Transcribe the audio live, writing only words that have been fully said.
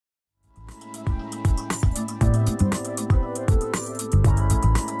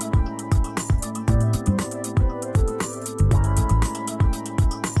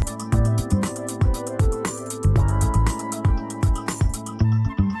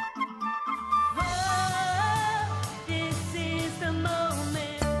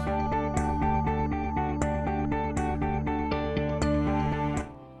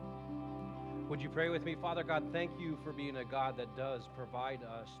me. Father God, thank you for being a God that does provide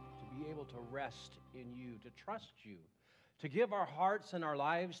us to be able to rest in you, to trust you, to give our hearts and our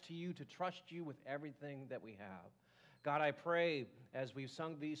lives to you, to trust you with everything that we have. God, I pray as we've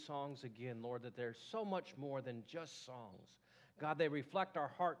sung these songs again, Lord, that there's so much more than just songs. God, they reflect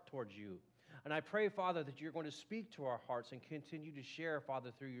our heart towards you. And I pray, Father, that you're going to speak to our hearts and continue to share,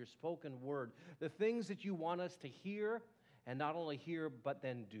 Father, through your spoken word, the things that you want us to hear, and not only hear, but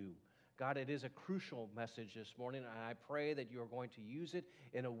then do. God, it is a crucial message this morning, and I pray that you are going to use it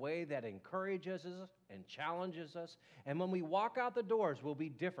in a way that encourages us and challenges us. And when we walk out the doors, we'll be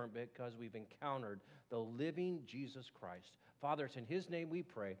different because we've encountered the living Jesus Christ. Father, it's in his name we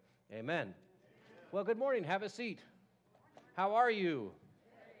pray. Amen. Well, good morning. Have a seat. How are you?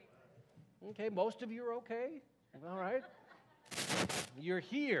 Okay, most of you are okay. All right. You're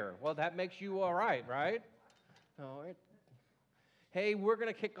here. Well, that makes you all right, right? All right. Hey, we're going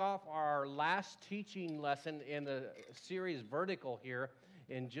to kick off our last teaching lesson in the series Vertical here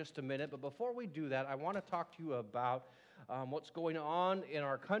in just a minute. But before we do that, I want to talk to you about what's going on in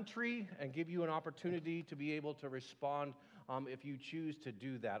our country and give you an opportunity to be able to respond if you choose to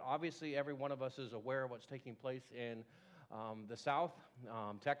do that. Obviously, every one of us is aware of what's taking place in the South,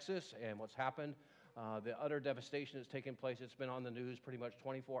 Texas, and what's happened. The utter devastation that's taken place. It's been on the news pretty much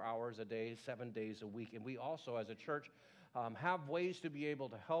 24 hours a day, 7 days a week. And we also, as a church, have ways to be able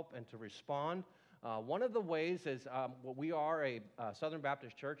to help and to respond. One of the ways is we are a Southern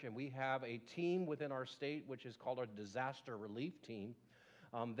Baptist church, and we have a team within our state which is called our disaster relief team.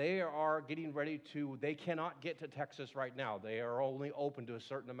 They are getting ready to, they cannot get to Texas right now. They are only open to a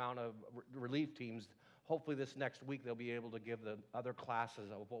certain amount of relief teams. Hopefully this next week they'll be able to give the other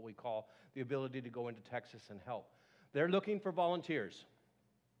classes of what we call the ability to go into Texas and help. They're looking for volunteers,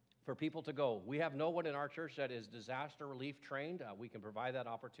 for people to go. We have no one in our church that is disaster relief trained. We can provide that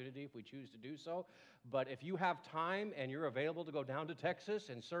opportunity if we choose to do so. But if you have time and you're available to go down to Texas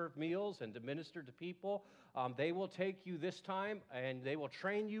and serve meals and to minister to people, they will take you this time and they will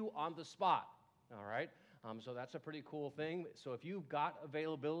train you on the spot, all right? So that's a pretty cool thing. So if you've got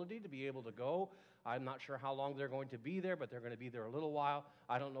availability to be able to go, I'm not sure how long they're going to be there, but they're going to be there a little while.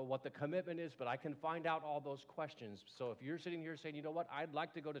 I don't know what the commitment is, but I can find out all those questions. So if you're sitting here saying, you know what, I'd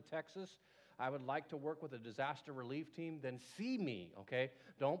like to go to Texas, I would like to work with a disaster relief team, then see me, okay?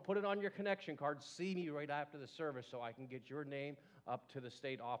 Don't put it on your connection card. See me right after the service so I can get your name up to the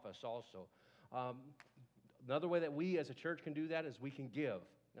state office also. Another way that we as a church can do that is we can give.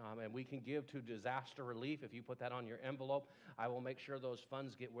 And we can give to disaster relief. If you put that on your envelope, I will make sure those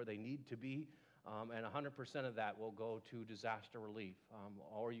funds get where they need to be. And 100% of that will go to disaster relief.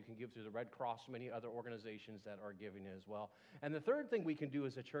 Or you can give through the Red Cross, many other organizations that are giving as well. And the third thing we can do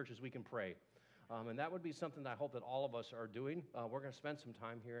as a church is we can pray. And that would be something that I hope that all of us are doing. We're going to spend some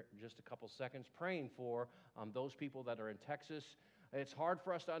time here in just a couple seconds praying for those people that are in Texas. It's hard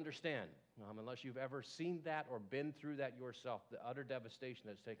for us to understand unless you've ever seen that or been through that yourself, the utter devastation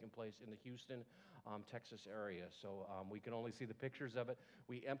that's taken place in the Houston, Texas area. So we can only see the pictures of it.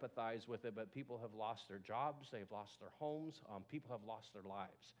 We empathize with it, but people have lost their jobs. They've lost their homes. People have lost their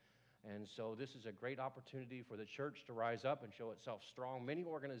lives. And so this is a great opportunity for the church to rise up and show itself strong. Many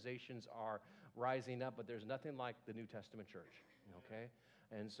organizations are rising up, but there's nothing like the New Testament church, okay?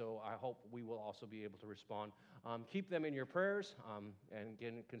 And so I hope we will also be able to respond. Keep them in your prayers, and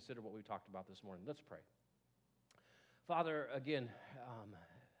again, consider what we talked about this morning. Let's pray. Father, again,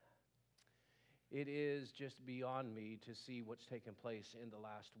 it is just beyond me to see what's taken place in the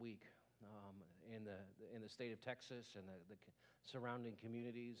last week in the state of Texas and the surrounding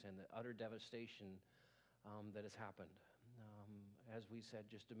communities and the utter devastation that has happened. As we said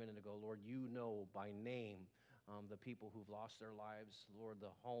just a minute ago, Lord, you know by name the people who've lost their lives, Lord,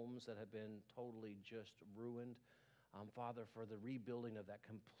 the homes that have been totally just ruined. Father, for the rebuilding of that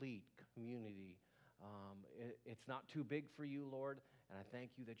complete community, it's not too big for you, Lord, and I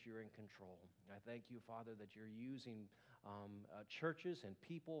thank you that you're in control. I thank you, Father, that you're using churches and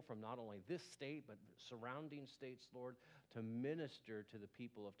people from not only this state, but surrounding states, Lord, to minister to the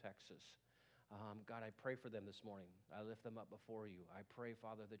people of Texas. God, I pray for them this morning. I lift them up before you. I pray,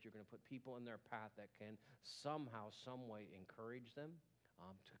 Father, that you're going to put people in their path that can somehow, some way encourage them,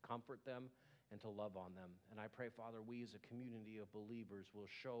 to comfort them, and to love on them. And I pray, Father, we as a community of believers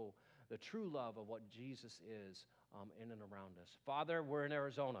will show the true love of what Jesus is in and around us. Father, we're in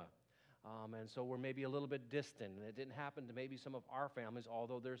Arizona. And so we're maybe a little bit distant. And it didn't happen to maybe some of our families,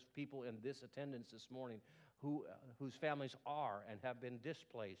 although there's people in this attendance this morning whose families are and have been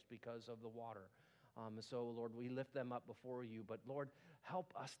displaced because of the water. So, Lord, we lift them up before you. But, Lord,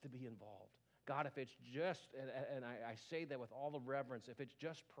 help us to be involved. God, if it's just, and I say that with all the reverence, if it's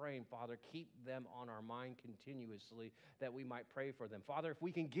just praying, Father, keep them on our mind continuously that we might pray for them. Father, if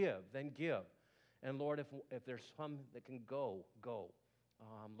we can give, then give. And Lord, if there's some that can go.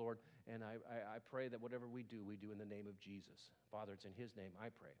 Lord, and I pray that whatever we do in the name of Jesus. Father, it's in his name I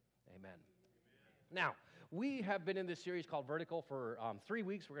pray. Amen. Now, we have been in this series called Vertical for 3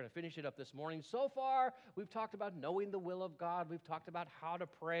 weeks. We're going to finish it up this morning. So far, we've talked about knowing the will of God. We've talked about how to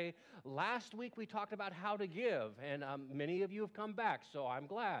pray. Last week, we talked about how to give, and many of you have come back, so I'm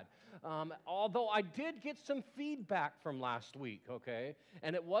glad. Although I did get some feedback from last week, okay,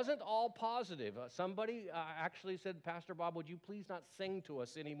 and it wasn't all positive. Somebody actually said, Pastor Bob, would you please not sing to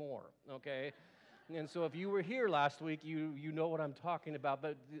us anymore, okay? And so if you were here last week, you know what I'm talking about.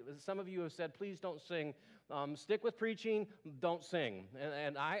 But some of you have said, please don't sing. Stick with preaching, don't sing.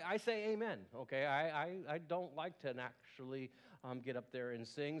 And I say amen, okay? I don't like to actually get up there and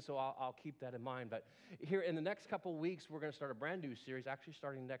sing, so I'll keep that in mind. But here in the next couple weeks, we're going to start a brand new series, actually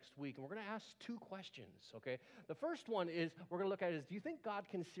starting next week. And we're going to ask 2 questions, okay? The first one is, we're going to look at is, do you think God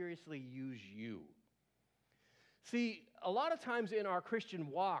can seriously use you? See, a lot of times in our Christian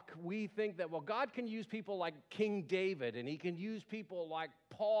walk, we think that, well, God can use people like King David, and he can use people like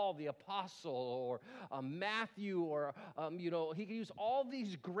Paul the apostle, or Matthew, or, he can use all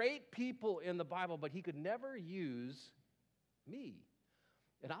these great people in the Bible, but he could never use me.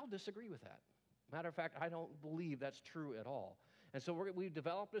 And I'll disagree with that. Matter of fact, I don't believe that's true at all. And so we've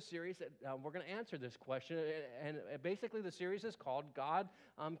developed a series that we're going to answer this question. And basically the series is called God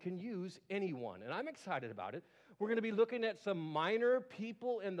Can Use Anyone. And I'm excited about it. We're going to be looking at some minor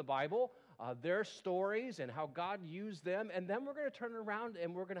people in the Bible, their stories and how God used them. And then we're going to turn around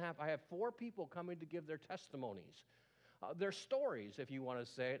and I have 4 people coming to give their testimonies. Their stories, if you want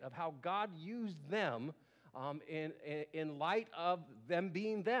to say it, of how God used them in light of them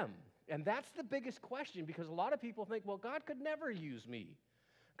being them. And that's the biggest question, because a lot of people think, well, God could never use me.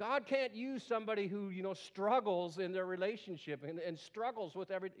 God can't use somebody who, struggles in their relationship and struggles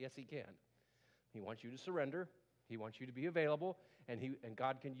with everything. Yes, he can. He wants you to surrender. He wants you to be available, and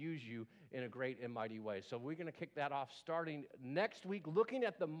God can use you in a great and mighty way. So we're going to kick that off starting next week, looking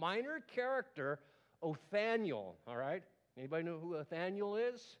at the minor character, Othaniel, all right? Anybody know who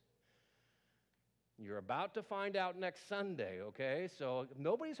Othaniel is? You're about to find out next Sunday, okay? So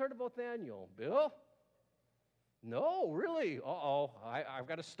nobody's heard of Othaniel. Bill? No, really? Uh-oh. I've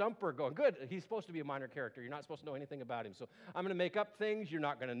got a stumper going. Good. He's supposed to be a minor character. You're not supposed to know anything about him. So I'm going to make up things you're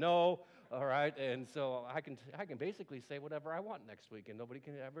not going to know, all right? And so I can basically say whatever I want next week, and nobody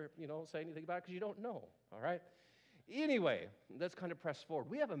can ever, say anything about it because you don't know, all right? Anyway, let's kind of press forward.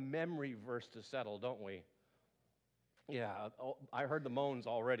 We have a memory verse to settle, don't we? Yeah, I heard the moans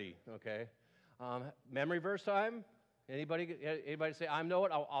already, okay? Memory verse time? Anybody say, I know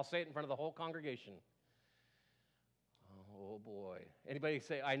it? I'll say it in front of the whole congregation. Oh, boy. Anybody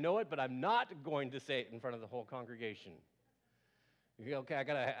say, I know it, but I'm not going to say it in front of the whole congregation? Okay, I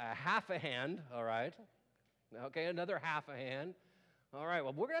got a half a hand, all right? Okay, another half a hand. All right,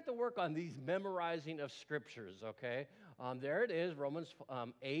 well, we're going to have to work on these memorizing of scriptures, okay? There it is, Romans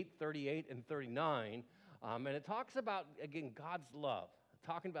 8, 38, and 39. And it talks about, again, God's love.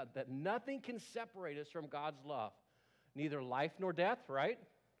 Talking about that nothing can separate us from God's love. Neither life nor death, right?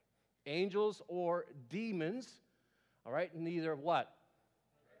 Angels or demons, all right? Neither what?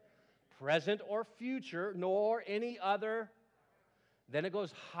 Present or future, nor any other. Then it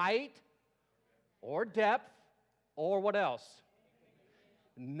goes height or depth or what else?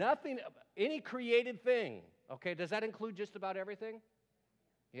 Nothing, any created thing. Okay, does that include just about everything?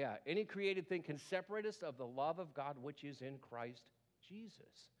 Yeah, any created thing can separate us of the love of God which is in Christ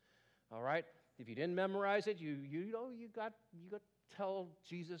Jesus. All right? If you didn't memorize it, you got till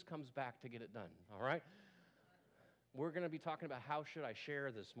Jesus comes back to get it done. All right? We're going to be talking about how should I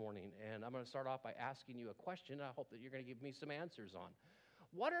share this morning, and I'm going to start off by asking you a question. I hope that you're going to give me some answers on.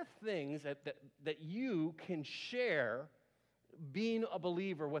 What are things that you can share being a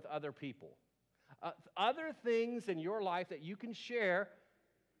believer with other people? Other things in your life that you can share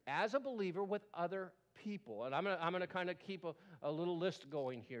as a believer with other people. And I'm going to kind of keep a little list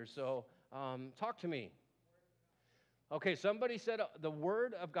going here. So talk to me. Okay, somebody said the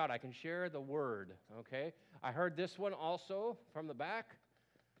Word of God. I can share the Word. Okay, I heard this one also from the back.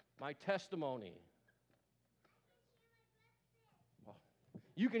 My testimony. Well,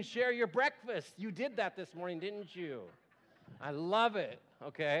 you can share your breakfast. You did that this morning, didn't you? I love it.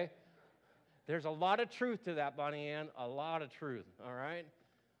 Okay, there's a lot of truth to that, Bonnie Ann. A lot of truth. All right.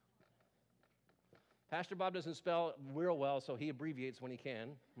 Pastor Bob doesn't spell real well, so he abbreviates when he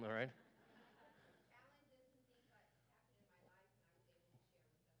can, all right?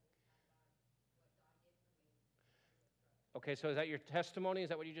 Okay, so is that your testimony? Is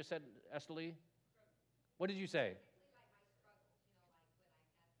that what you just said, Esther Lee? What did you say?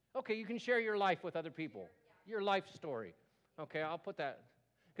 Okay, you can share your life with other people. Your life story. Okay, I'll put that,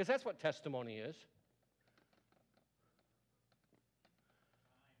 because that's what testimony is.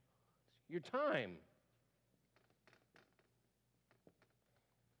 Your time.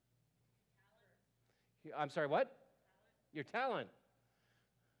 I'm sorry, what? Your talent.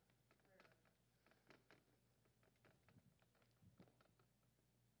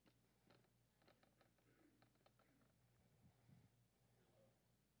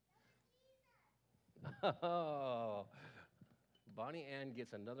 Oh, Bonnie Ann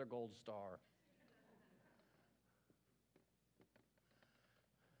gets another gold star.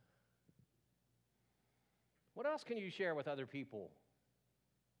 What else can you share with other people?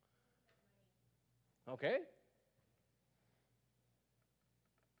 Okay.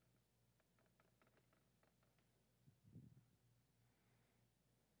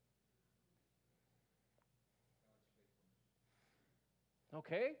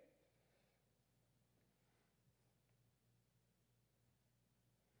 Okay.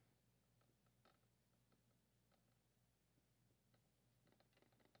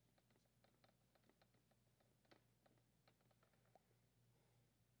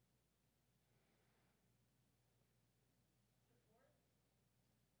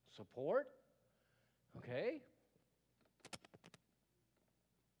 Support. Okay.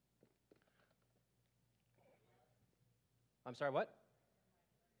 I'm sorry, what?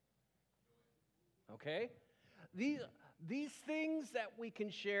 Okay. These things that we can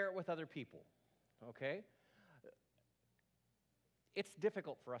share with other people, okay? It's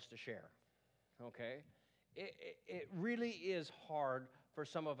difficult for us to share, okay? It really is hard for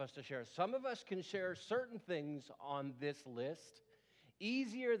some of us to share. Some of us can share certain things on this list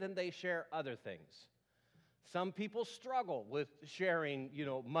easier than they share other things. Some people struggle with sharing,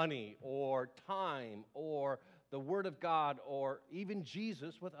 money or time or the Word of God or even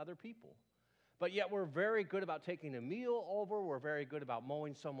Jesus with other people. But yet we're very good about taking a meal over. We're very good about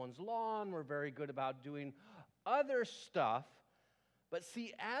mowing someone's lawn. We're very good about doing other stuff. But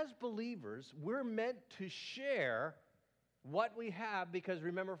see, as believers, we're meant to share what we have, because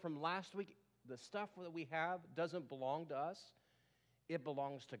remember from last week, the stuff that we have doesn't belong to us. It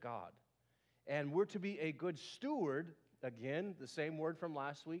belongs to God. And we're to be a good steward, again, the same word from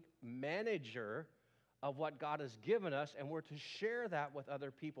last week, manager of what God has given us, and we're to share that with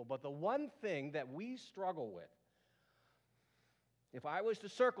other people. But the one thing that we struggle with, if I was to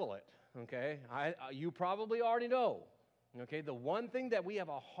circle it, okay, you probably already know, okay, the one thing that we have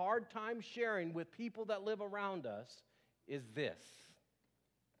a hard time sharing with people that live around us is this: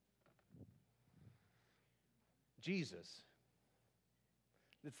 Jesus.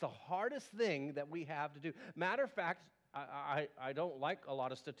 It's the hardest thing that we have to do. Matter of fact, I don't like a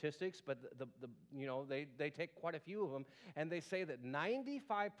lot of statistics, but they take quite a few of them, and they say that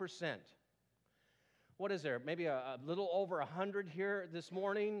 95%. What is there? Maybe a little over 100 here this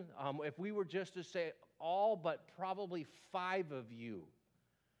morning. If we were just to say all but probably 5 of you,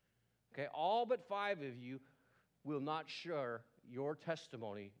 okay, all but 5 of you will not share your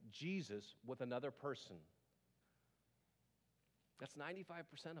testimony, Jesus, with another person. That's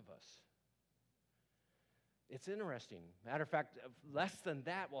 95% of us. It's interesting. Matter of fact, less than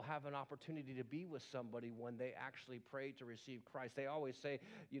that will have an opportunity to be with somebody when they actually pray to receive Christ. They always say,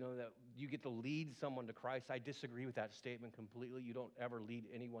 that you get to lead someone to Christ. I disagree with that statement completely. You don't ever lead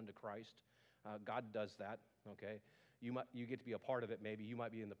anyone to Christ. God does that, okay? You get to be a part of it maybe. You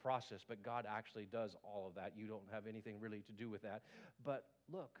might be in the process, but God actually does all of that. You don't have anything really to do with that. But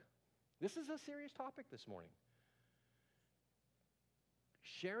look, this is a serious topic this morning.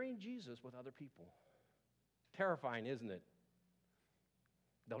 Sharing Jesus with other people. Terrifying, isn't it?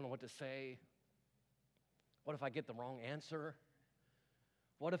 Don't know what to say. What if I get the wrong answer?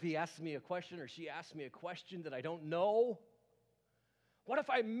 What if he asks me a question or she asks me a question that I don't know? What if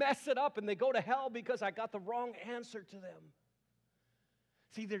I mess it up and they go to hell because I got the wrong answer to them?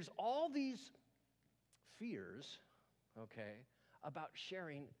 See, there's all these fears, okay, about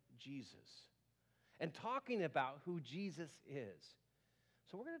sharing Jesus and talking about who Jesus is.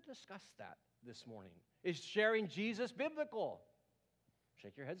 So we're going to discuss that this morning. Is sharing Jesus biblical?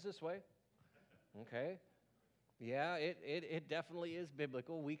 Shake your heads this way. Okay. Yeah, it definitely is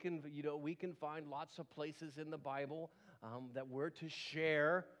biblical. We can find lots of places in the Bible that we're to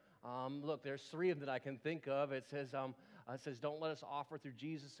share. Look, there's 3 of them that I can think of. It says, don't let us offer through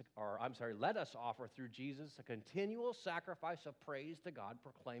Jesus, let us offer through Jesus a continual sacrifice of praise to God,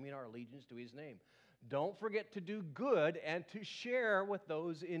 proclaiming our allegiance to his name. Don't forget to do good and to share with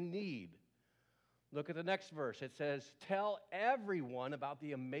those in need. Look at the next verse. It says, tell everyone about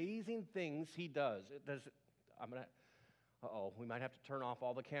the amazing things he does. We might have to turn off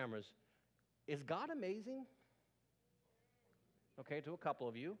all the cameras. Is God amazing? Okay, to a couple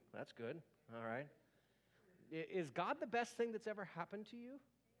of you. That's good. All right. Is God the best thing that's ever happened to you?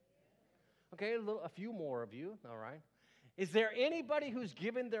 Okay, a few more of you. All right. Is there anybody who's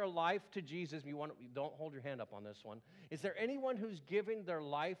given their life to Jesus? Don't hold your hand up on this one. Is there anyone who's given their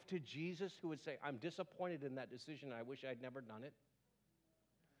life to Jesus who would say, I'm disappointed in that decision. I wish I'd never done it?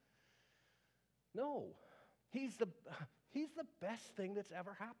 No. He's the best thing that's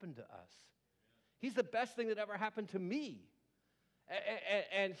ever happened to us. He's the best thing that ever happened to me.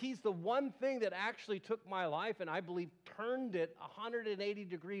 And he's the one thing that actually took my life and I believe turned it 180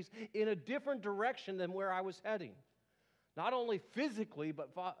 degrees in a different direction than where I was heading. Not only physically,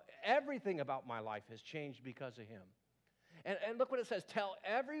 but everything about my life has changed because of him. And look what it says. Tell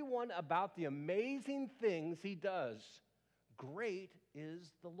everyone about the amazing things he does. Great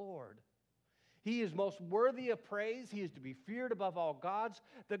is the Lord. He is most worthy of praise. He is to be feared above all gods.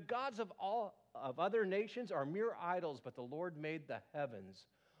 The gods of other nations are mere idols, but the Lord made the heavens.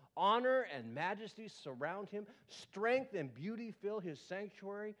 Honor and majesty surround him. Strength and beauty fill his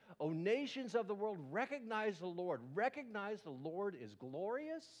sanctuary. O nations of the world, recognize the Lord. Recognize the Lord is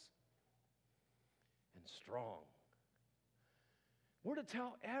glorious and strong. We're to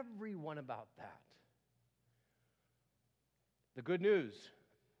tell everyone about that. The good news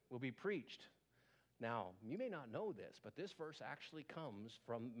will be preached. Now, you may not know this, but this verse actually comes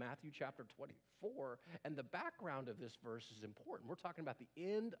from Matthew chapter 24, and the background of this verse is important. We're talking about the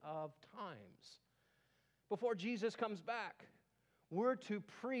end of times. Before Jesus comes back, we're to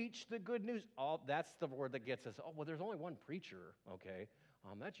preach the good news. Oh, that's the word that gets us. Oh, well, there's only one preacher, okay?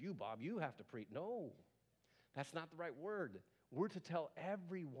 That's you, Bob. You have to preach. No, that's not the right word. We're to tell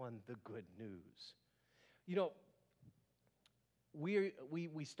everyone the good news. You know, we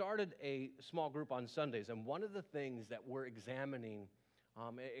started a small group on Sundays, and one of the things that we're examining,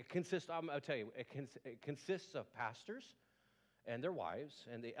 it consists of pastors and their wives,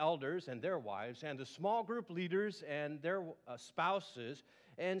 and the elders and their wives, and the small group leaders and their spouses,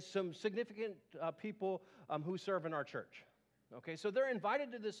 and some significant people who serve in our church. Okay, so they're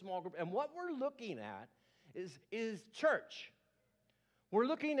invited to this small group, and what we're looking at is church. We're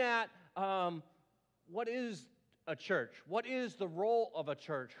looking at what is a church? What is the role of a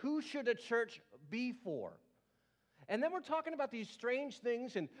church? Who should a church be for? And then we're talking about these strange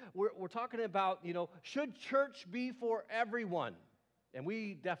things, and we're talking about, should church be for everyone? And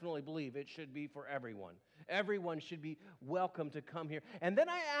we definitely believe it should be for everyone. Everyone should be welcome to come here. And then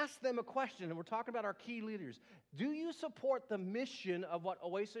I asked them a question, and we're talking about our key leaders. Do you support the mission of what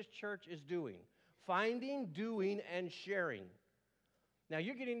Oasis Church is doing? Finding, doing, and sharing. Now,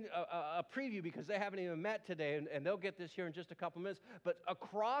 you're getting a preview because they haven't even met today, and they'll get this here in just a couple minutes. But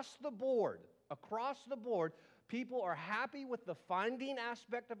across the board, people are happy with the finding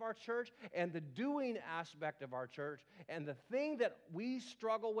aspect of our church and the doing aspect of our church. And the thing that we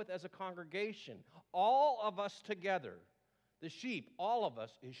struggle with as a congregation, all of us together, the sheep, all of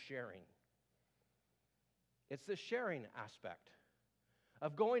us, is sharing. It's the sharing aspect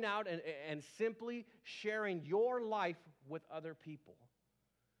of going out and simply sharing your life with other people.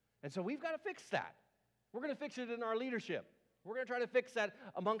 And so we've got to fix that. We're going to fix it in our leadership. We're going to try to fix that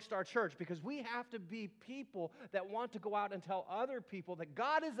amongst our church because we have to be people that want to go out and tell other people that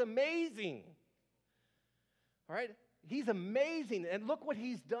God is amazing. All right? He's amazing. And look what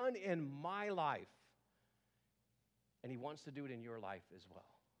he's done in my life. And he wants to do it in your life as well.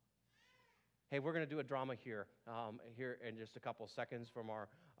 Hey, we're going to do a drama here in just a couple seconds from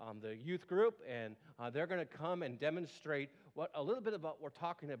the youth group, and they're going to come and demonstrate a little bit about what we're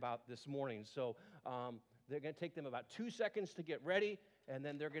talking about this morning. So they're going to take them about 2 seconds to get ready, and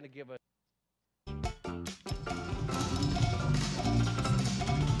then they're going to give a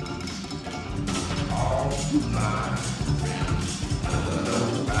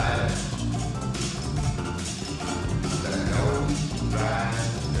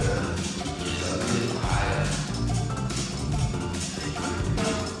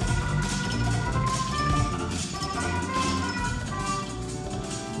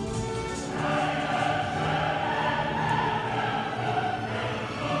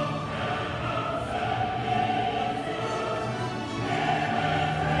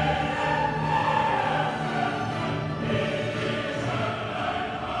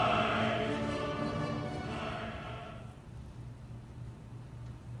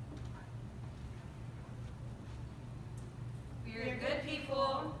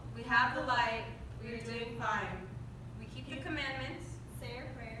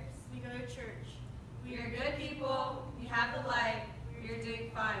We are good people. We have the light. We are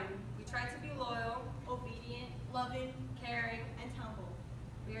doing fine. We try to be loyal, obedient, loving, caring, and humble.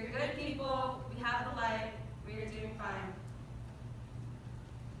 we are good people. We have the light. We are doing fine.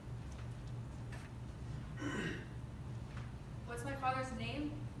 What's my father's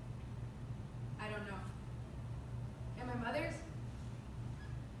name? I don't know. And my mother's?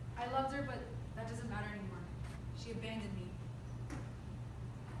 I loved her, but that doesn't matter anymore. She abandoned me.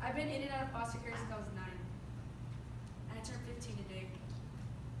 I've been in and out of foster care since I was 9. And I turned 15 today.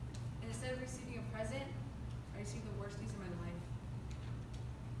 And instead of receiving a present, I received the worst news of my life.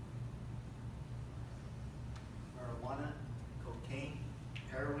 Marijuana, cocaine,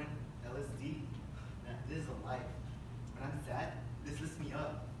 heroin, LSD. Man, this is a life. When I'm sad, this lifts me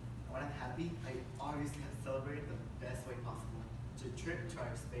up. And when I'm happy, I obviously have celebrated the best way possible to a trip to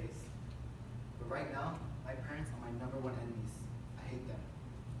outer space. But right now, my parents are my #1 enemies. I hate them.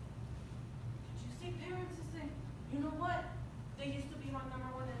 Did you say parents? Listen, you know what? They used to be my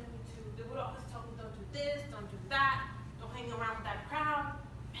 #1 enemy too. They would always tell me, don't do this, don't do that, don't hang around with that crowd.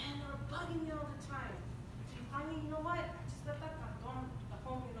 Man, they were bugging me all the time. So finally, you know what? I just let that cantón at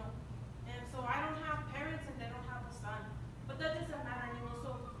home, you know. And so I don't have parents and they don't have a son. But that doesn't matter anymore.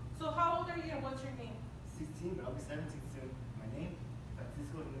 So how old are you and what's your name? 16, but I'll be 17 soon. My name?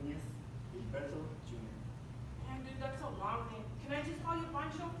 Francisco Nunez Gilberto Jr. Man, dude, that's a long name. Can I just call you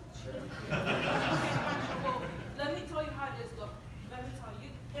Pancho? Sure. Okay, Pancho. Well, let me tell you how it is. Look, let me tell you.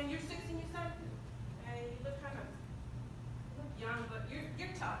 And you're 16, you said? And you look kind of young, but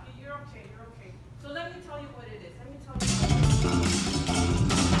you're tough. You're okay. You're okay. So let me tell you what it is. Let me tell you what it is.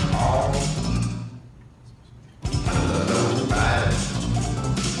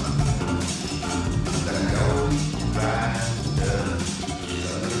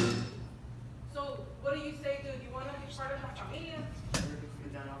 So, what do you say, dude? You want to be part of my familia? Never could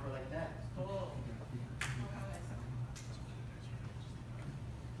fit down an offer like that. Oh.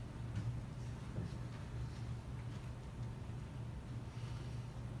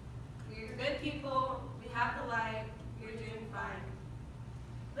 We are good people. We have the light. We are doing fine.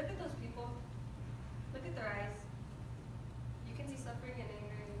 Look at those people. Look at their eyes. You can see suffering and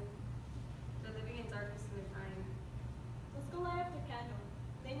anger. They're living in darkness and they're crying. Let's go light up the candle.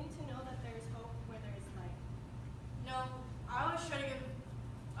 They need to know that there is hope where there is light. No, I always try to give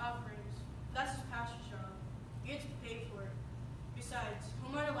offerings. That's his pastor's job. He gets paid for it. Besides, who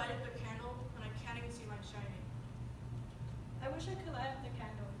am I to light up the candle when I can't even see mine shining? I wish I could light up the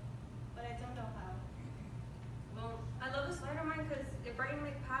candle, but I don't know how. Well, I love this light of mine because it brightened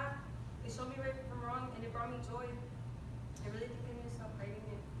my path. It showed me right from wrong and it brought me joy. I really think I need to stop hiding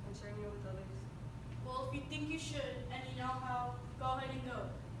it and sharing it with others. Well, if you think you should and you know how, go ahead and go.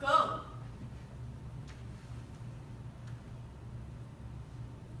 Go!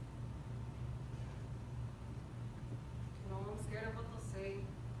 No, I'm scared of what they'll say.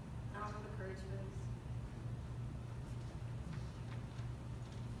 I don't have the courage for this.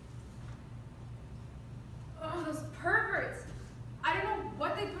 Oh, those perverts! I don't know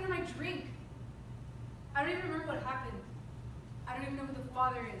what they put in my drink. I don't even remember what happened. I don't even know who the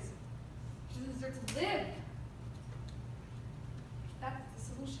father is. He doesn't deserve to live. That's the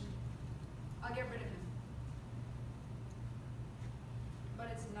solution. I'll get rid of him. But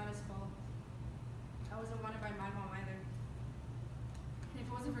it's not his fault. I wasn't wanted by my mom either. And if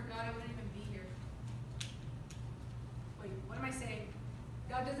it wasn't for God, I wouldn't even be here. Wait, what am I saying?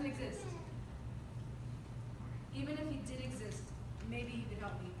 God doesn't exist. Even if he did exist, maybe he could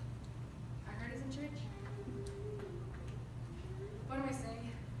help me. I heard he's in church. What am I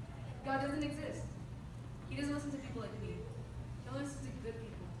saying? God doesn't exist. He doesn't listen to people like me. He only listens to good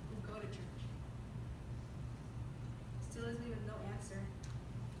people who go to church. Still isn't even no answer.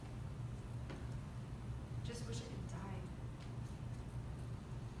 Just wish I could die.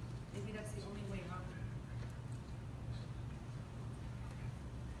 Maybe that's the only way out.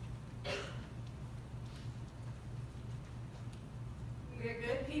 We are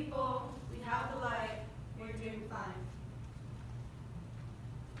good people. We have the light. We're doing fine.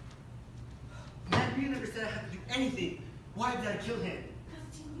 Man, you never said I had to do anything. Why did I kill him?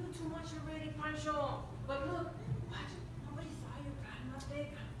 Because you knew too much already, Pancho. But look, watch it. Nobody saw you, God, nothing.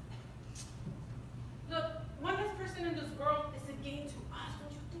 Look, one less person in this world is a gain to us.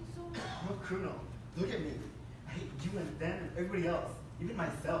 Don't you think so? I'm a criminal. Look at me. I hate you and them and everybody else. Even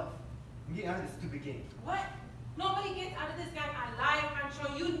myself. I'm getting out of this stupid game. What? Nobody gets out of this gang alive,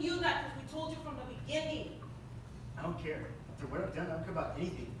 Pancho. You knew that because we told you from the beginning. I don't care. After what I've done, I don't care about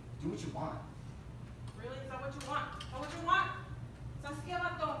anything. Do what you want. Really? Is that what you want? Is that what you want? Saskia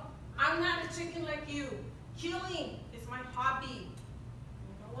Bato, I'm not a chicken like you. Killing is my hobby.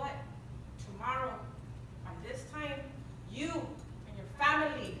 You know what? Tomorrow, You and your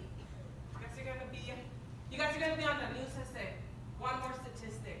family. You guys are gonna be on the news and say, one more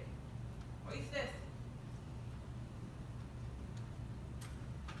statistic. Oasis.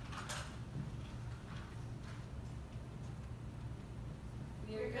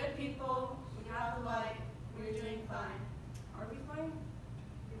 We are good people. We have the light. We are doing fine. Are we fine?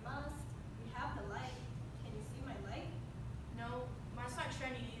 We must. We have the light. Can you see my light? No, mine's not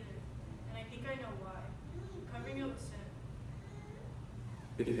shiny either. And I think I know why. Covering up sin.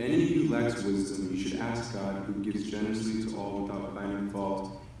 If any of you lacks wisdom, you should ask God, who gives generously to all without finding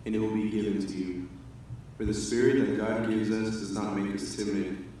fault, and it will be given to you. For the Spirit that God gives us does not make us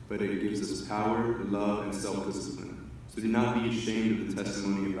timid, but it gives us power, love, and self-discipline. So do not be ashamed of the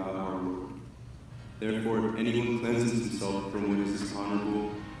testimony about our Lord. Therefore, if anyone cleanses himself from what is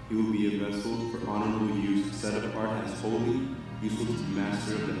dishonorable, he will be a vessel for honorable use, set apart as holy, useful to the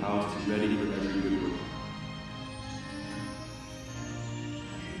master of the house, and ready for every good work.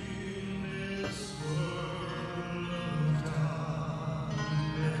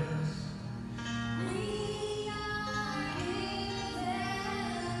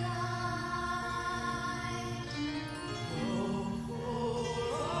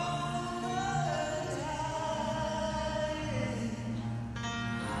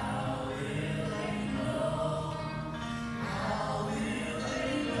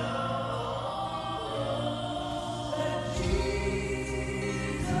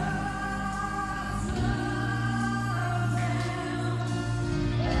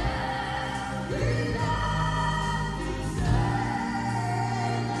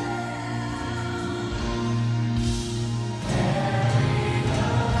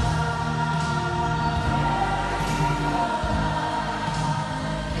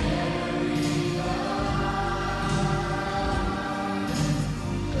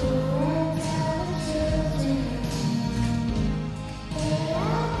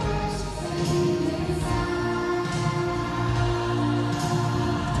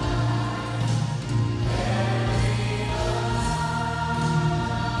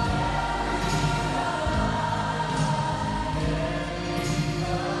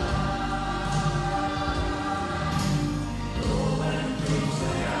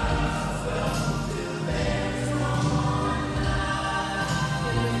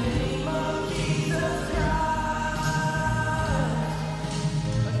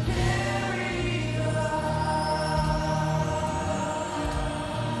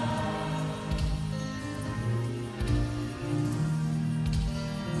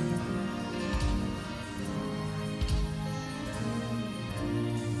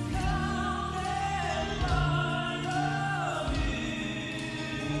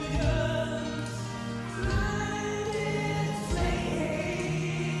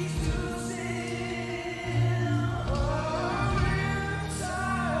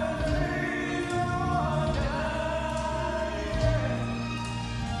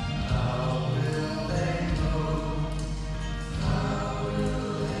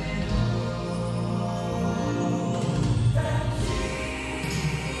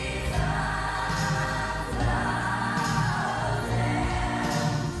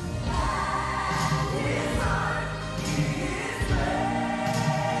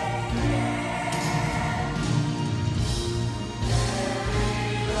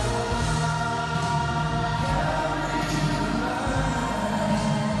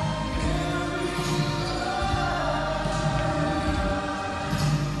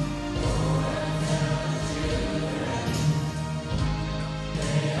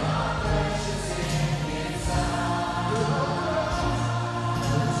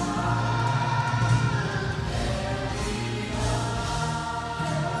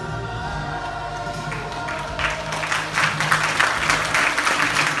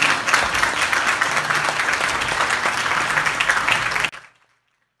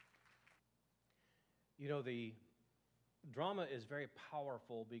 The drama is very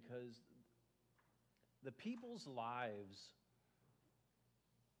powerful because the people's lives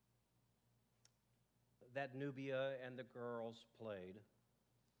that Nubia and the girls played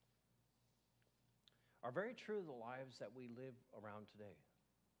are very true to the lives that we live around today.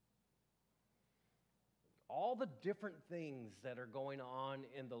 All the different things that are going on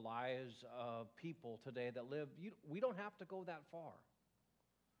in the lives of people today that live, we don't have to go that far.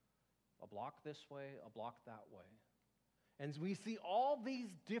 A block this way, a block that way. And we see all these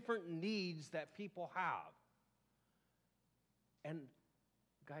different needs that people have. And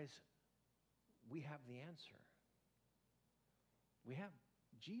guys, we have the answer. We have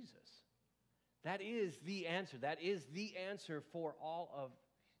Jesus. That is the answer. That is the answer for all of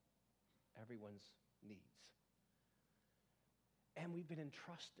everyone's needs. And we've been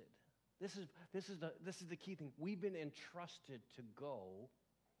entrusted. This is the key thing. We've been entrusted to go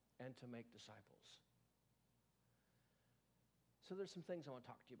and to make disciples. So there's some things I want to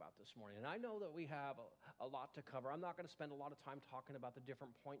talk to you about this morning. And I know that we have a lot to cover. I'm not going to spend a lot of time talking about the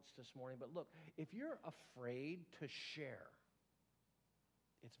different points this morning. But look, if you're afraid to share,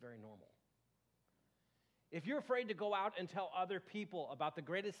 it's very normal. If you're afraid to go out and tell other people about the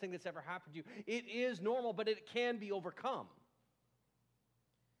greatest thing that's ever happened to you, it is normal, but it can be overcome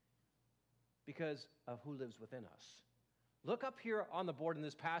because of who lives within us. Look up here on the board in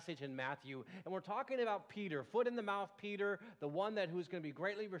this passage in Matthew, and we're talking about Peter, foot in the mouth Peter, the one who's going to be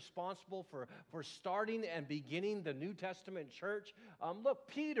greatly responsible for starting and beginning the New Testament church. Look,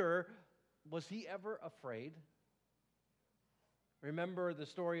 Peter, was he ever afraid? Remember the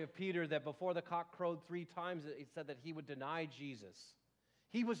story of Peter that before the cock crowed 3 times, he said that he would deny Jesus.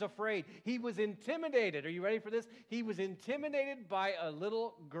 He was afraid. He was intimidated. Are you ready for this? He was intimidated by a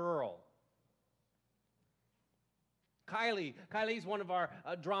little girl. Kylie's one of our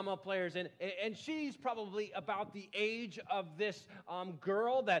drama players, and she's probably about the age of this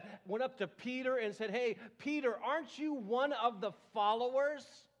girl that went up to Peter and said, "Hey, Peter, aren't you one of the followers?"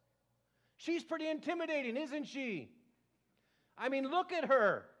 She's pretty intimidating, isn't she? I mean, look at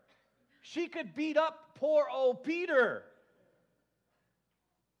her. She could beat up poor old Peter.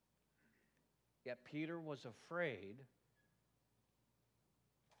 Yet Peter was afraid.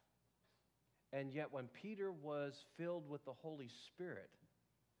 And yet when Peter was filled with the Holy Spirit,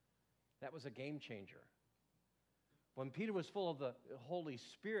 that was a game changer. When Peter was full of the Holy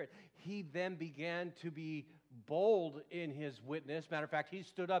Spirit, he then began to be bold in his witness. Matter of fact, he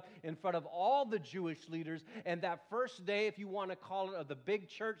stood up in front of all the Jewish leaders, and that first day, if you want to call it, of the big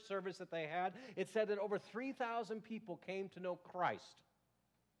church service that they had, it said that over 3,000 people came to know Christ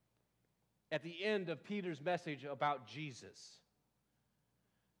at the end of Peter's message about Jesus.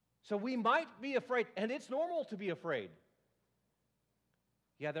 So we might be afraid, and it's normal to be afraid.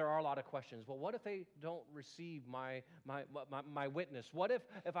 Yeah, there are a lot of questions. Well, what if they don't receive my witness? What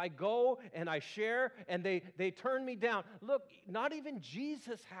if I go and I share and they turn me down? Look, not even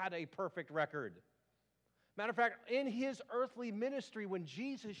Jesus had a perfect record. Matter of fact, in his earthly ministry, when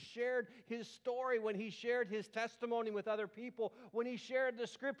Jesus shared his story, when he shared his testimony with other people, when he shared the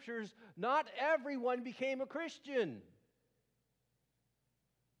scriptures, not everyone became a Christian.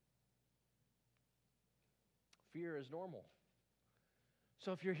 Fear is normal.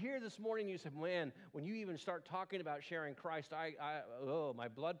 So if you're here this morning and you say, "Man, when you even start talking about sharing Christ, my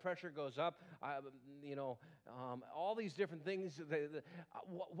blood pressure goes up. All these different things.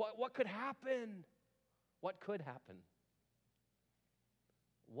 What could happen? What could happen?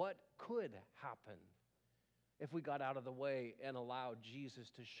 What could happen if we got out of the way and allowed Jesus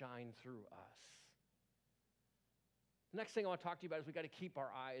to shine through us?" The next thing I want to talk to you about is we got to keep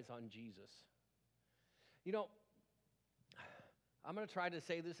our eyes on Jesus. You know, I'm going to try to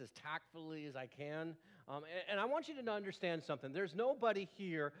say this as tactfully as I can, and I want you to understand something. There's nobody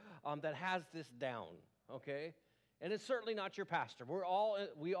here that has this down, okay? And it's certainly not your pastor.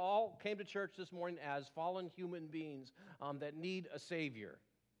 We all came to church this morning as fallen human beings that need a Savior.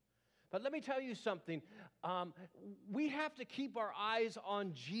 But let me tell you something. We have to keep our eyes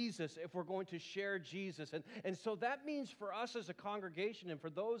on Jesus if we're going to share Jesus. And so that means for us as a congregation and for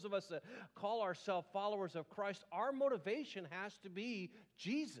those of us that call ourselves followers of Christ, our motivation has to be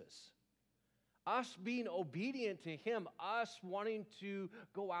Jesus. Us being obedient to Him, us wanting to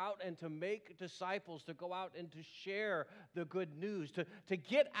go out and to make disciples, to go out and to share the good news, to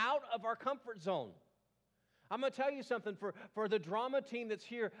get out of our comfort zone. I'm going to tell you something, for the drama team that's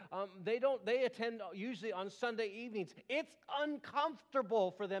here, they attend usually on Sunday evenings. It's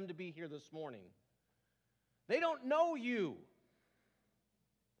uncomfortable for them to be here this morning. They don't know you.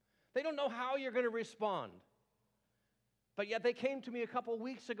 They don't know how you're going to respond. But yet they came to me a couple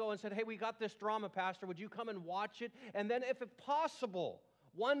weeks ago and said, "Hey, we got this drama, Pastor. Would you come and watch it? And then if possible,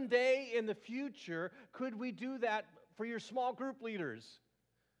 one day in the future, could we do that for your small group leaders?"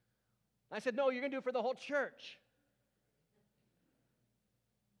 I said, "No, you're going to do it for the whole church."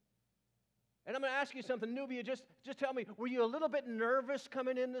 And I'm going to ask you something, Nubia, just tell me, were you a little bit nervous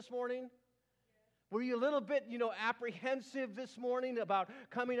coming in this morning? Were you a little bit, apprehensive this morning about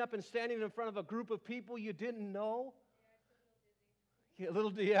coming up and standing in front of a group of people you didn't know? Yeah, a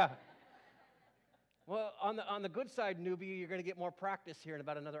little, yeah. Well, on the good side, Nubia, you're going to get more practice here in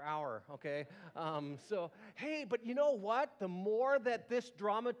about another hour, okay? Hey, but you know what? The more that this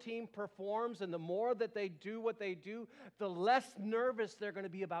drama team performs and the more that they do what they do, the less nervous they're going to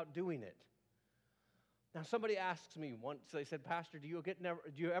be about doing it. Now, somebody asks me once, they said, "Pastor, do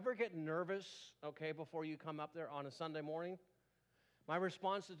you ever get nervous, okay, before you come up there on a Sunday morning?" My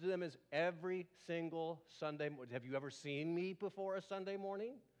response to them is every single Sunday morning. Have you ever seen me before a Sunday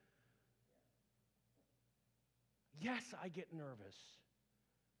morning? Yes, I get nervous.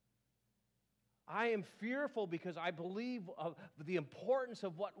 I am fearful because I believe of the importance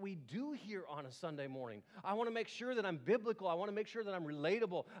of what we do here on a Sunday morning. I want to make sure that I'm biblical. I want to make sure that I'm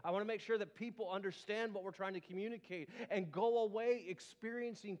relatable. I want to make sure that people understand what we're trying to communicate and go away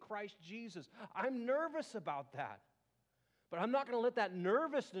experiencing Christ Jesus. I'm nervous about that. But I'm not going to let that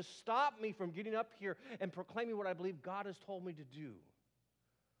nervousness stop me from getting up here and proclaiming what I believe God has told me to do.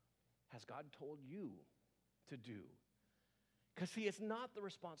 Has God told you to do? Because, see, it's not the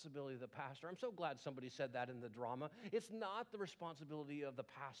responsibility of the pastor. I'm so glad somebody said that in the drama. It's not the responsibility of the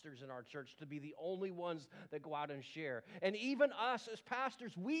pastors in our church to be the only ones that go out and share. And even us as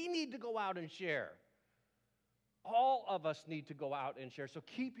pastors, we need to go out and share. All of us need to go out and share. So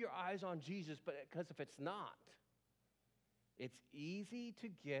keep your eyes on Jesus, because if it's not, it's easy to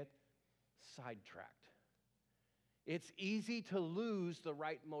get sidetracked. It's easy to lose the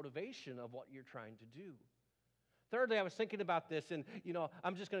right motivation of what you're trying to do. Thirdly, I was thinking about this, and,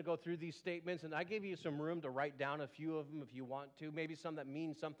 I'm just going to go through these statements, and I gave you some room to write down a few of them if you want to, maybe some that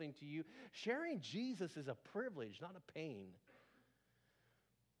mean something to you. Sharing Jesus is a privilege, not a pain.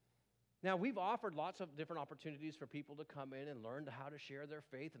 Now, we've offered lots of different opportunities for people to come in and learn how to share their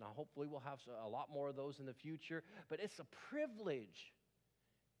faith, and hopefully we'll have a lot more of those in the future, but it's a privilege.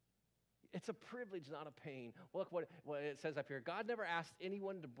 It's a privilege, not a pain. Look what it says up here. God never asked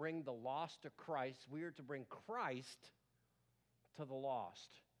anyone to bring the lost to Christ. We are to bring Christ to the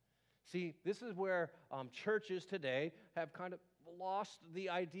lost. See, this is where churches today have kind of lost the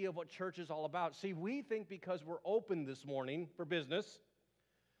idea of what church is all about. See, we think because we're open this morning for business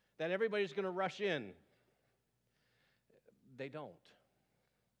that everybody's going to rush in. They don't.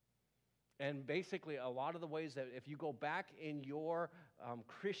 And basically, a lot of the ways that if you go back in your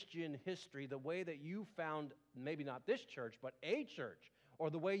Christian history, the way that you found, maybe not this church, but a church, or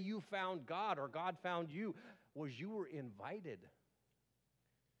the way you found God or God found you, was you were invited.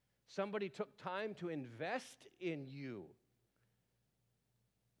 Somebody took time to invest in you.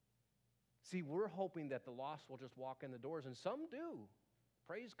 See, we're hoping that the lost will just walk in the doors, and some do.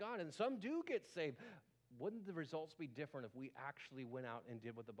 Praise God, and some do get saved. Wouldn't the results be different if we actually went out and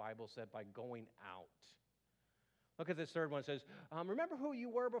did what the Bible said by going out? Look at this third one. It says, remember who you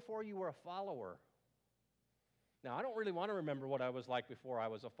were before you were a follower. Now, I don't really want to remember what I was like before I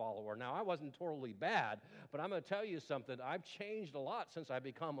was a follower. Now, I wasn't totally bad, but I'm going to tell you something. I've changed a lot since I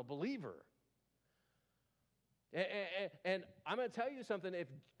become a believer. And I'm going to tell you something. If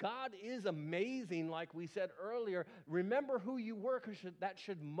God is amazing, like we said earlier, remember who you were, because that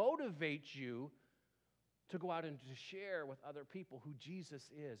should motivate you to go out and to share with other people who Jesus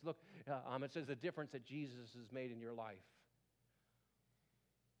is. Look, it says the difference that Jesus has made in your life.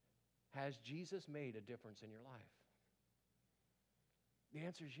 Has Jesus made a difference in your life? The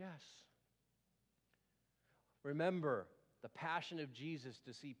answer is yes. Remember the passion of Jesus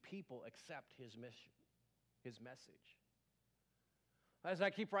to see people accept his mission, his message. As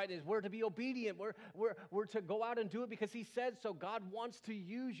I keep writing, is we're to be obedient. We're to go out and do it because he said so. God wants to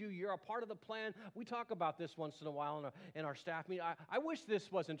use you. You're a part of the plan. We talk about this once in a while in our staff meeting. I wish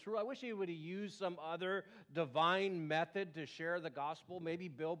this wasn't true. I wish he would have used some other divine method to share the gospel, maybe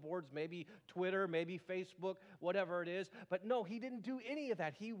billboards, maybe Twitter, maybe Facebook, whatever it is. But no, he didn't do any of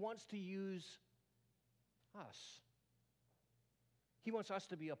that. He wants to use us. He wants us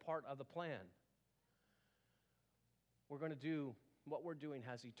to be a part of the plan. We're going to do what we're doing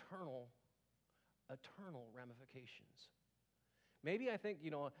has eternal ramifications. Maybe I think,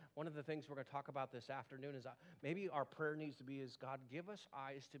 one of the things we're going to talk about this afternoon is maybe our prayer needs to be is, God, give us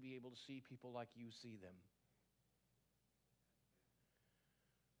eyes to be able to see people like you see them.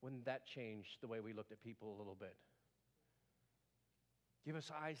 Wouldn't that change the way we looked at people a little bit? Give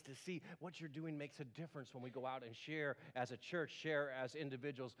us eyes to see what you're doing makes a difference when we go out and share as a church, share as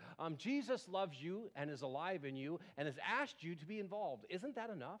individuals. Jesus loves you and is alive in you and has asked you to be involved. Isn't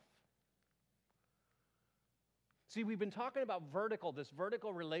that enough? See, we've been talking about this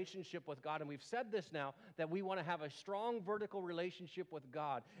vertical relationship with God, and we've said this now, that we want to have a strong vertical relationship with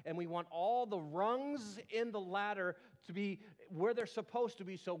God, and we want all the rungs in the ladder to be where they're supposed to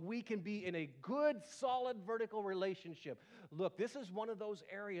be so we can be in a good, solid vertical relationship. Look, this is one of those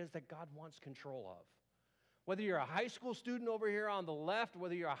areas that God wants control of. Whether you're a high school student over here on the left,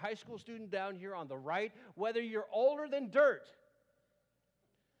 whether you're a high school student down here on the right, whether you're older than dirt,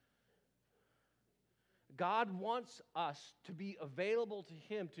 God wants us to be available to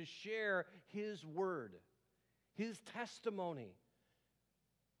him to share his word, his testimony.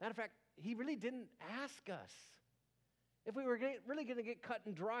 Matter of fact, he really didn't ask us. If we were really going to get cut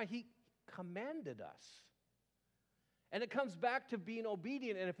and dry, he commanded us. And it comes back to being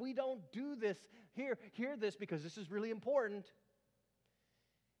obedient. And if we don't do this, hear this, because this is really important.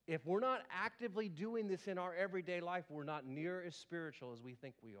 If we're not actively doing this in our everyday life, we're not near as spiritual as we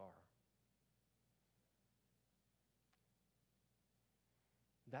think we are.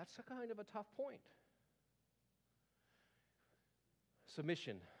 That's a kind of a tough point.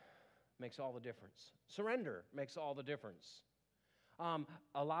 Submission makes all the difference. Surrender makes all the difference.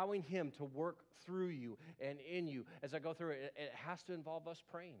 Allowing Him to work through you and in you. As I go through it, it has to involve us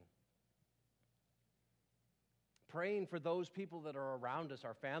praying. Praying for those people that are around us,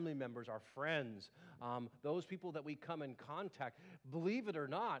 our family members, our friends, those people that we come in contact. Believe it or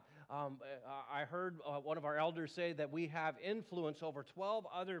not, I heard one of our elders say that we have influence over 12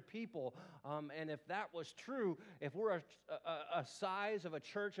 other people. And if that was true, if we're a size of a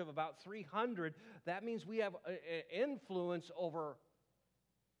church of about 300, that means we have influence over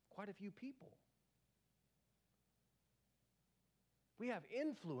quite a few people. We have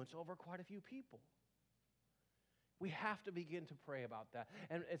influence over quite a few people. We have to begin to pray about that.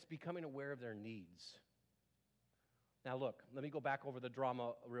 And it's becoming aware of their needs. Now look, let me go back over the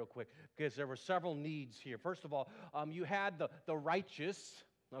drama real quick, because there were several needs here. First of all, you had the righteous,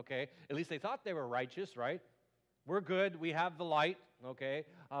 okay? At least they thought they were righteous, right? We're good, we have the light, okay?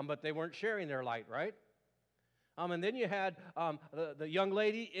 But they weren't sharing their light, right? And then you had the young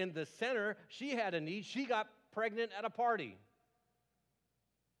lady in the center. She had a need. She got pregnant at a party.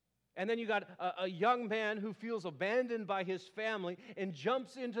 And then you got a young man who feels abandoned by his family and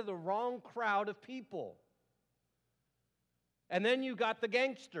jumps into the wrong crowd of people. And then you got the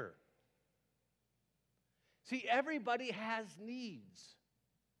gangster. See, everybody has needs.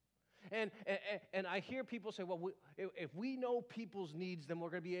 And I hear people say, well, if we know people's needs, then we're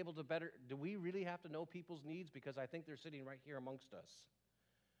going to be able to better. Do we really have to know people's needs? Because I think they're sitting right here amongst us.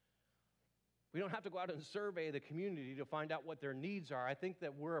 We don't have to go out and survey the community to find out what their needs are. I think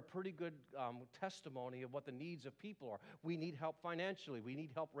that we're a pretty good testimony of what the needs of people are. We need help financially. We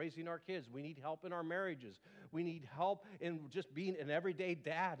need help raising our kids. We need help in our marriages. We need help in just being an everyday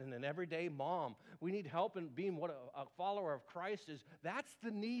dad and an everyday mom. We need help in being what a follower of Christ is. That's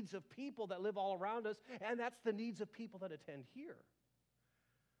the needs of people that live all around us, and that's the needs of people that attend here.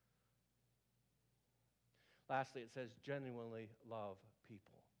 Lastly, it says genuinely love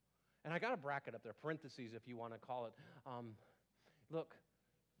people. And I got a bracket up there, parentheses if you want to call it. Look,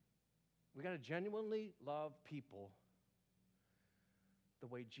 we got to genuinely love people the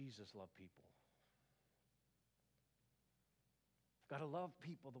way Jesus loved people. Got to love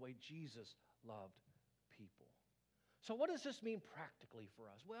people the way Jesus loved people. So what does this mean practically for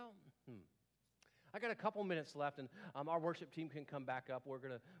us? Well, I got a couple minutes left, and our worship team can come back up. We're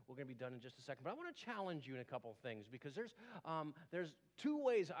gonna be done in just a second. But I want to challenge you in a couple of things, because there's two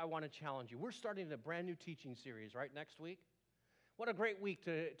ways I want to challenge you. We're starting a brand new teaching series right next week. What a great week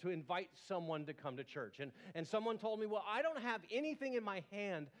to invite someone to come to church. And someone told me, well, I don't have anything in my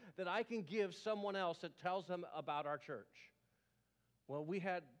hand that I can give someone else that tells them about our church. Well, we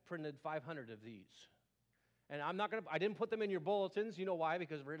had printed 500 of these. And I didn't put them in your bulletins. You know why?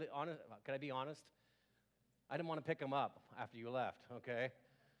 Because really, can I be honest? I didn't want to pick them up after you left, okay?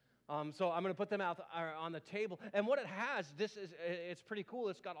 So I'm going to put them out on the table. And what it has, it's pretty cool.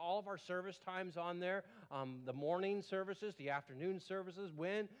 It's got all of our service times on there, the morning services, the afternoon services,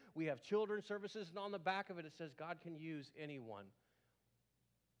 when we have children's services, and on the back of it, it says, God can use anyone.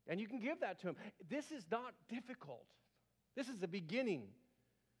 And you can give that to him. This is not difficult. This is the beginning.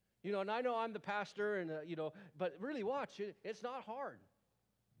 You know, and I know I'm the pastor, and but really watch, it's not hard.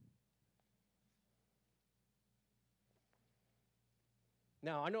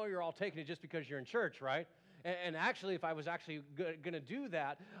 Now, I know you're all taking it just because you're in church, right? And actually, if I was actually going to do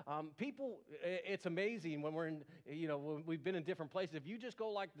that, people, it's amazing when we're in, when we've been in different places. If you just go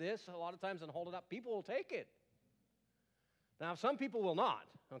like this a lot of times and hold it up, people will take it. Now, some people will not,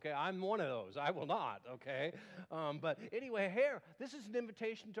 okay? I'm one of those. I will not, okay? But anyway, here, this is an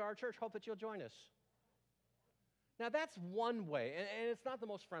invitation to our church. Hope that you'll join us. Now, that's one way, and it's not the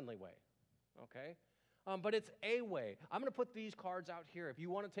most friendly way, okay? But it's a way. I'm going to put these cards out here. If you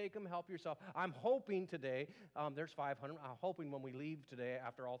want to take them, help yourself. I'm hoping today, there's 500. I'm hoping when we leave today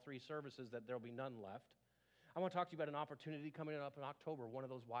after all three services that there'll be none left. I want to talk to you about an opportunity coming up in October, one of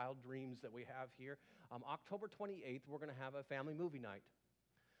those wild dreams that we have here. October 28th, we're going to have a family movie night.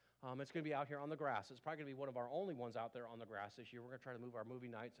 It's going to be out here on the grass. It's probably going to be one of our only ones out there on the grass this year. We're going to try to move our movie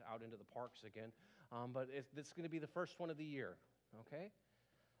nights out into the parks again. But it's going to be the first one of the year, okay?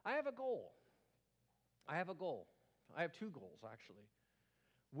 I have a goal. I have two goals, actually.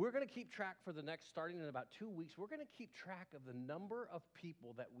 we're going to keep track for the next, starting in about 2 weeks, we're going to keep track of the number of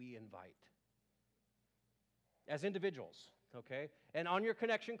people that we invite as individuals, okay? And on your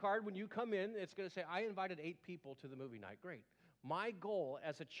connection card, when you come in, it's going to say, I invited 8 people to the movie night. Great. My goal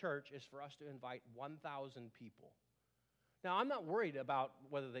as a church is for us to invite 1,000 people. Now, I'm not worried about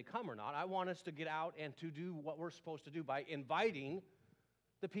whether they come or not. I want us to get out and to do what we're supposed to do by inviting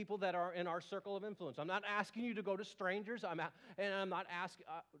the people that are in our circle of influence. I'm not asking you to go to strangers, and I'm not asking,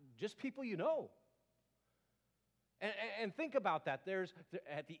 just people you know. And think about that.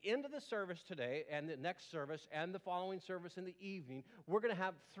 At the end of the service today, and the next service, and the following service in the evening, we're going to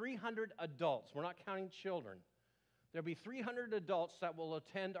have 300 adults. We're not counting children. There'll be 300 adults that will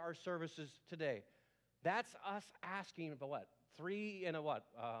attend our services today. That's us asking for what? 3 and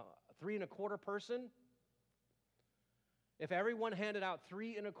a quarter person? If everyone handed out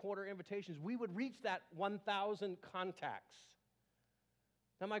 3 and a quarter invitations, we would reach that 1,000 contacts.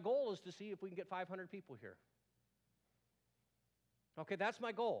 Now, my goal is to see if we can get 500 people here. Okay, that's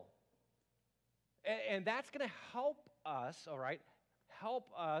my goal. And that's going to help us, all right,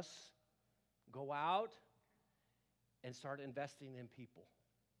 help us go out and start investing in people.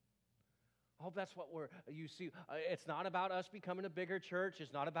 I hope that's what you see. It's not about us becoming a bigger church.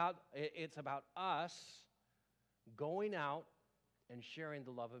 It's about us going out and sharing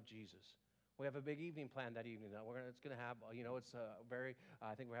the love of Jesus. We have a big evening planned that evening. It's going to have,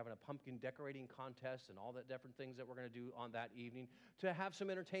 I think we're having a pumpkin decorating contest and all that different things that we're going to do on that evening to have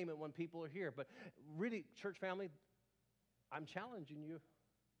some entertainment when people are here. But really, church family, I'm challenging you.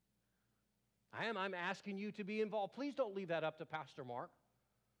 I'm asking you to be involved. Please don't leave that up to Pastor Mark,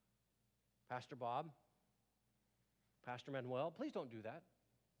 Pastor Bob, Pastor Manuel. Please don't do that.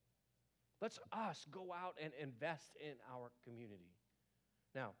 Let's us go out and invest in our community.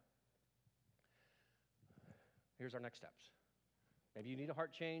 Now, here's our next steps. Maybe you need a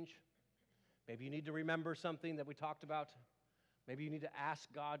heart change. Maybe you need to remember something that we talked about. Maybe you need to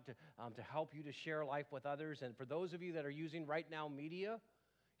ask God to help you to share life with others. And for those of you that are using Right Now Media,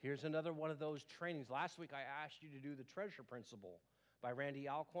 here's another one of those trainings. Last week, I asked you to do the Treasure Principle by Randy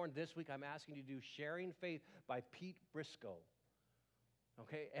Alcorn. This week, I'm asking you to do Sharing Faith by Pete Briscoe.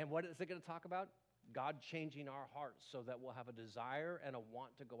 Okay, and what is it going to talk about? God changing our hearts so that we'll have a desire and a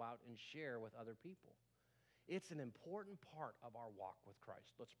want to go out and share with other people. It's an important part of our walk with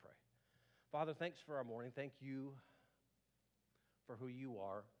Christ. Let's pray. Father, thanks for our morning. Thank you for who you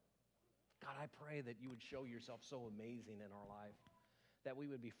are. God, I pray that you would show yourself so amazing in our life that we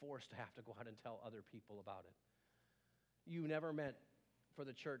would be forced to have to go out and tell other people about it. You never meant for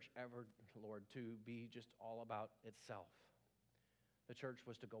the church ever, Lord, to be just all about itself. The church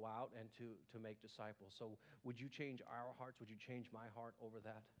was to go out and to make disciples. So would you change our hearts? Would you change my heart over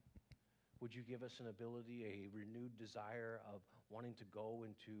that? Would you give us an ability, a renewed desire of wanting to go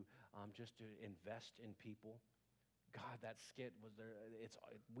and to just to invest in people? God, that skit was there.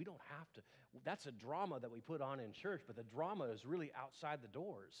 We don't have to. That's a drama that we put on in church, but the drama is really outside the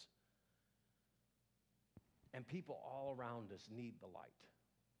doors. And people all around us need the light.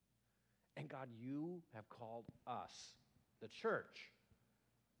 And God, you have called us, the church,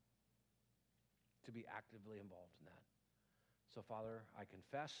 to be actively involved in that. So, Father, I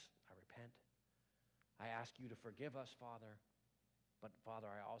confess, I repent. I ask you to forgive us, Father. But, Father,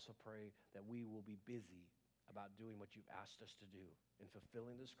 I also pray that we will be busy about doing what you've asked us to do in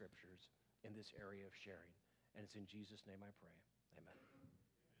fulfilling the Scriptures in this area of sharing. And it's in Jesus' name I pray.